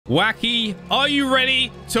Whacky, are you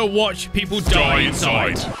ready to watch people die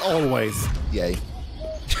inside? Always. Yay.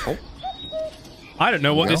 Oh. I don't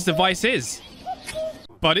know what this device is,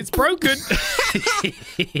 but it's broken.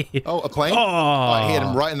 Oh, a plane? Oh, I hit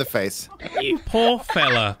him right in the face. you poor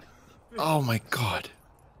fella. Oh my god.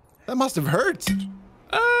 That must have hurt.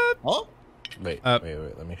 Huh? Wait, let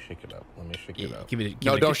me shake it up.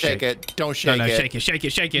 No, don't shake it. Don't shake it. No, shake it, shake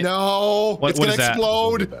it, shake it. No, it's gonna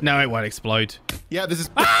explode. No, it won't explode. Yeah, this is...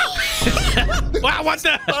 Wow, what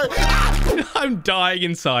the? I'm dying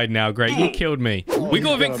inside now, Greg. You killed me. We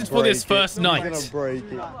got evicted for this first night.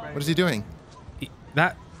 What is he doing?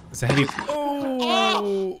 That's a heavy...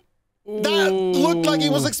 Oh! That looked like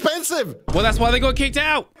it was expensive. Well, that's why they got kicked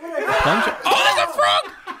out. Oh, there's a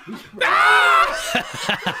frog!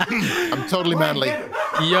 I'm totally manly.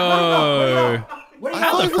 Yo. I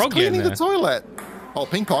thought he was cleaning the toilet. Oh,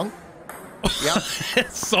 ping pong. Yeah.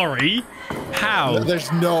 Sorry. How?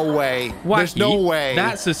 There's no way. Whacky, there's no way.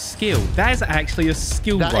 That's a skill. That is actually a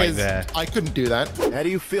skill there. I couldn't do that. How do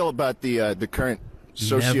you feel about the current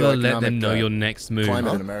socioeconomic Never let them know your next move.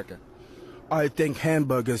 climate in America? I think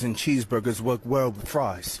hamburgers and cheeseburgers work well with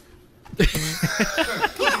fries.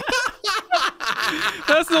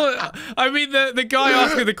 That's not... I mean, the guy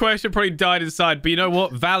asking the question probably died inside, but you know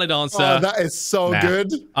what? Valid answer. Oh, that is so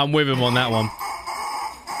good. I'm with him on that one.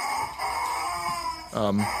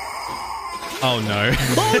 Oh, no. Oh,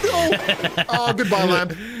 no. Oh, goodbye,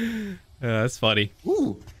 lamp. That's funny.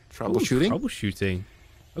 Ooh, troubleshooting. Troubleshooting.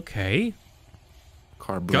 Okay.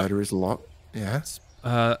 Carburetor is locked. Yeah.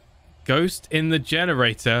 Ghost in the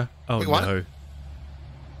generator. Oh, wait, what? no.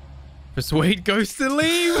 Persuade Ghost to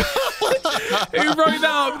leave. Who wrote that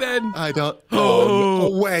up then? I don't.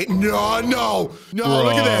 Oh, wait. No. Bro.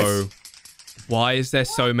 Look at this. Why is there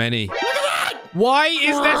so many? Why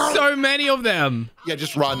is there so many of them? Yeah,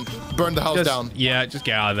 just run. Burn the house down. Yeah, just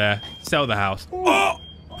get out of there. Sell the house.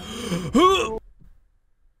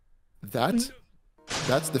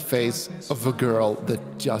 That's the face of a girl that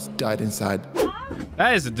just died inside.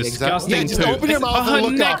 That is a disgusting Yeah, just open your mouth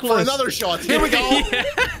and look up for another shot. Here we go.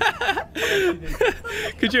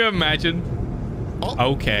 Could you imagine?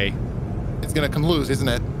 Oh. Okay. It's gonna come loose, isn't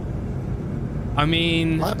it? I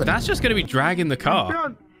mean, that's just gonna be dragging the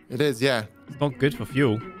car. It is, yeah. It's not good for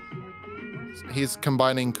fuel. He's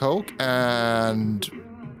combining coke and...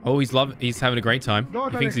 Oh, he's having a great time.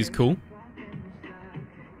 He thinks he's cool.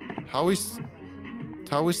 How is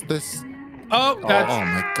this? Oh, that's... Oh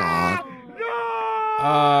my god.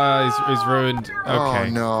 He's ruined. Okay. Oh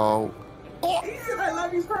no. Oh. He said I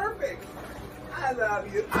love you perfect. I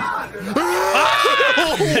love you.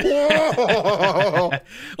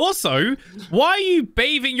 Also, why are you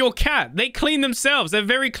bathing your cat? They clean themselves. They're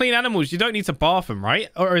very clean animals. You don't need to bath them, right?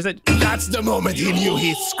 Or is it... That's the moment he knew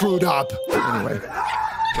he screwed up. Anyway.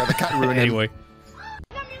 Yeah, the cat ruined him. Anyway.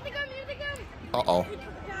 Uh-oh.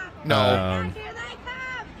 No.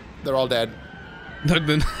 They're all dead.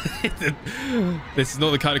 This is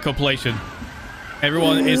not the kind of compilation.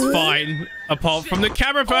 Everyone is fine, apart from the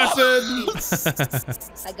camera person.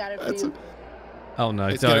 I got it for you. Oh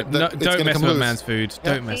no! Don't mess with a man's food.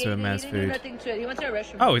 Yeah. Don't mess with a man's food. He went to a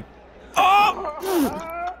restroom. Oh.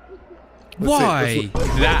 Oh! Why?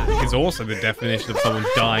 That is also the definition of someone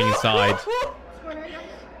dying inside.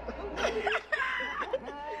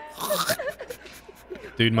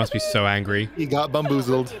 Dude must be so angry. He got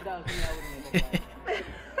bamboozled.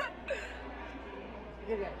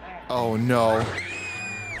 Oh no.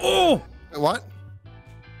 Oh! What?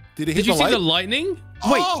 Did he hit Did you the see light? the lightning?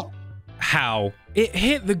 Wait. Oh! How? It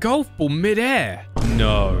hit the golf ball midair.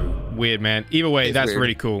 No. Weird, man. Either way, It's that's weird.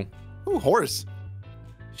 really cool. Ooh, horse.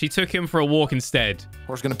 She took him for a walk instead.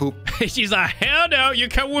 Horse gonna poop. She's like, hell no, you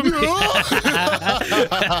come with me.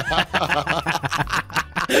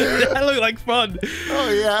 That looked like fun. Oh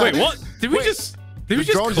yeah. Wait, what? Did we just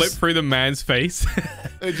clip through the man's face?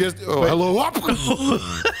 It just hello.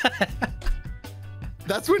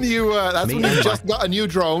 That's when you just got a new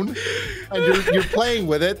drone and you're playing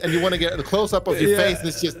with it and you want to get a close up of your face and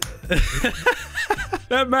it's just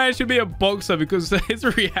That man should be a boxer because his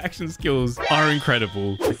reaction skills are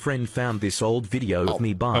incredible. A friend found this old video of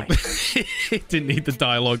me buying. Didn't need the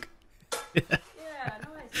dialogue.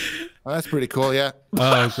 Oh, that's pretty cool, yeah.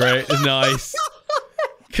 Oh, great. Nice.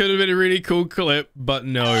 Could have been a really cool clip, but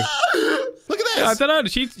no. Look at this. I don't know.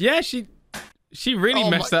 She really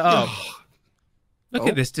messed that up. Look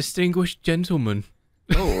at this distinguished gentleman.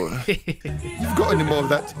 Oh. You've got any more of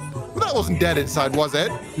that? Well, that wasn't dead inside, was it?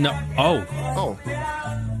 No. Oh. Oh.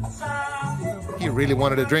 He really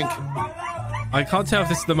wanted a drink. I can't tell if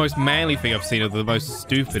this is the most manly thing I've seen or the most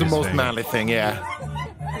stupidest The most thing. manly thing, yeah.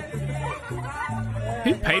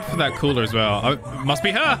 Who paid for that cooler as well? Oh, must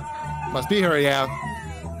be her. Must be her, yeah.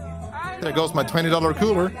 There goes my $20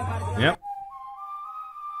 cooler. Yep.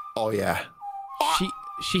 Oh, yeah.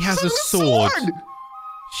 She has a sword.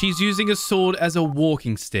 She's using a sword as a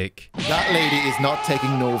walking stick. That lady is not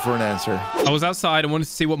taking no for an answer. I was outside and wanted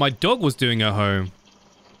to see what my dog was doing at home.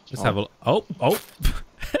 Let's have a look. Oh.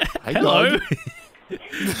 Hi, Hello.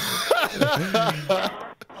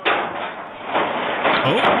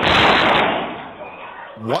 Oh.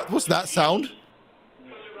 What was that sound?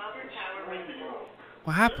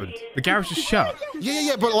 What happened? The garage just shut.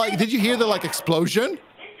 Yeah, but like, did you hear the like explosion?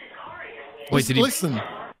 Wait, did he? Listen.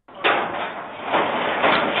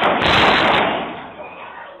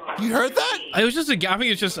 You heard that? It was just I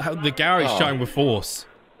think it's just how the garage shutting with force.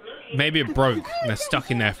 Maybe it broke and they're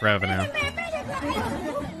stuck in there forever now.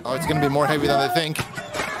 Oh, it's gonna be more heavy than I think.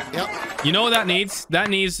 Yep. You know what that needs? That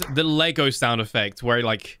needs the Lego sound effect where it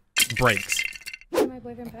like breaks. My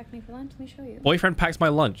boyfriend packed me for lunch. Let me show you. Boyfriend packs my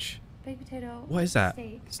lunch. Baked potato. What is that?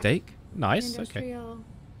 Steak? Nice. Okay. Industrial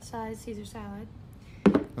size Caesar salad.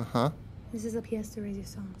 Uh-huh. This is a pièce de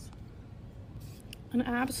résistance. An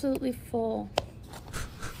absolutely full.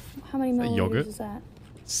 How many milliliters yogurt? is that?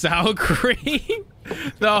 Sour cream?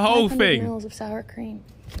 The whole 500 thing. mils of sour cream.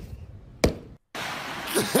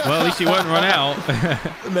 Well, at least you won't run out.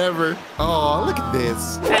 Never. Oh, look at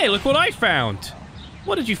this. Hey, look what I found.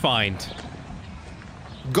 What did you find?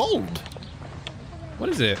 Gold. What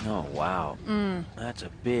is it? Oh, wow. That's a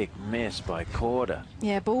big miss by quarter.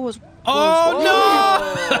 Yeah, Bull was... Oh, no!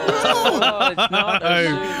 Oh, it's not a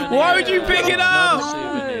souvenir. Why would you pick it up?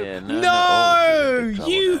 No,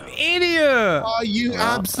 you idiot! Oh, you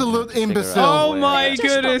absolute imbecile. Oh my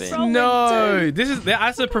goodness, no!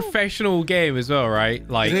 That's a professional game as well, right?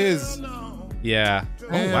 Like it is. Yeah.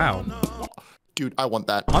 Oh wow. Dude, I want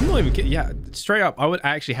that. I'm not even kidding. Yeah, straight up, I would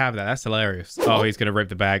actually have that. That's hilarious. Oh, he's gonna rip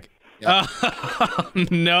the bag. Yep. Oh,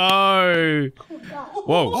 no!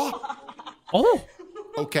 Whoa! Oh!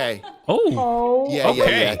 Okay. Oh!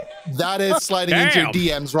 Yeah. That is sliding into your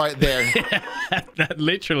DMs right there. That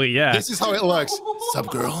literally, yeah. This is how it looks.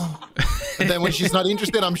 Sup, girl? And then when she's not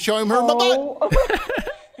interested, I'm showing her my butt.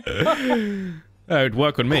 That would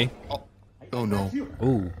work on me. Oh no.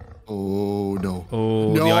 Oh. Oh no.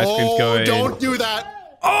 Oh, no, the ice cream's going. Don't do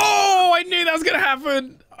that. Oh, I knew that was gonna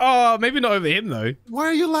happen. Oh, maybe not over him though. Why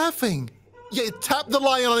are you laughing? Yeah, tap the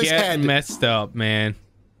lion on his Get head. messed up, man.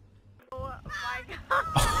 Oh my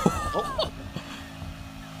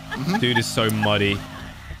god. Dude is so muddy.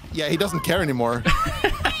 Yeah, he doesn't care anymore.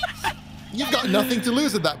 You've got nothing to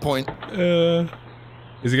lose at that point.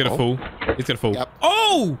 Is he gonna fall? He's gonna fall. Yep.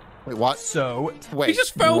 Oh! Wait, what? So, wait. He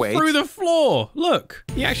just fell wait. through the floor. Look.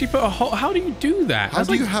 He actually put a hole. How do you do that? How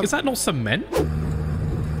do you have... Is that not cement?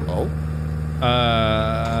 Oh.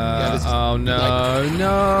 Oh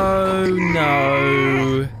no,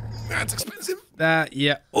 no. That's expensive. That,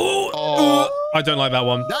 yeah. Oh, I don't like that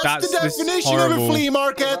one. That's the definition of a flea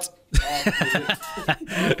market.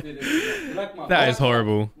 That is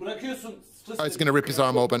horrible. Oh, it's gonna rip his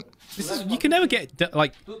arm open. You can never get,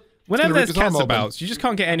 like, whenever there's cats about, you just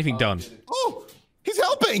can't get anything done. Oh, he's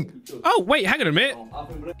helping. Oh, wait, hang on a minute.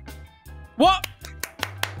 What?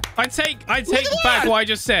 I take back what I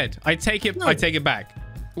just said. I take it back.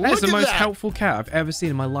 That is the most helpful cat I've ever seen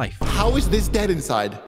in my life. How is this dead inside?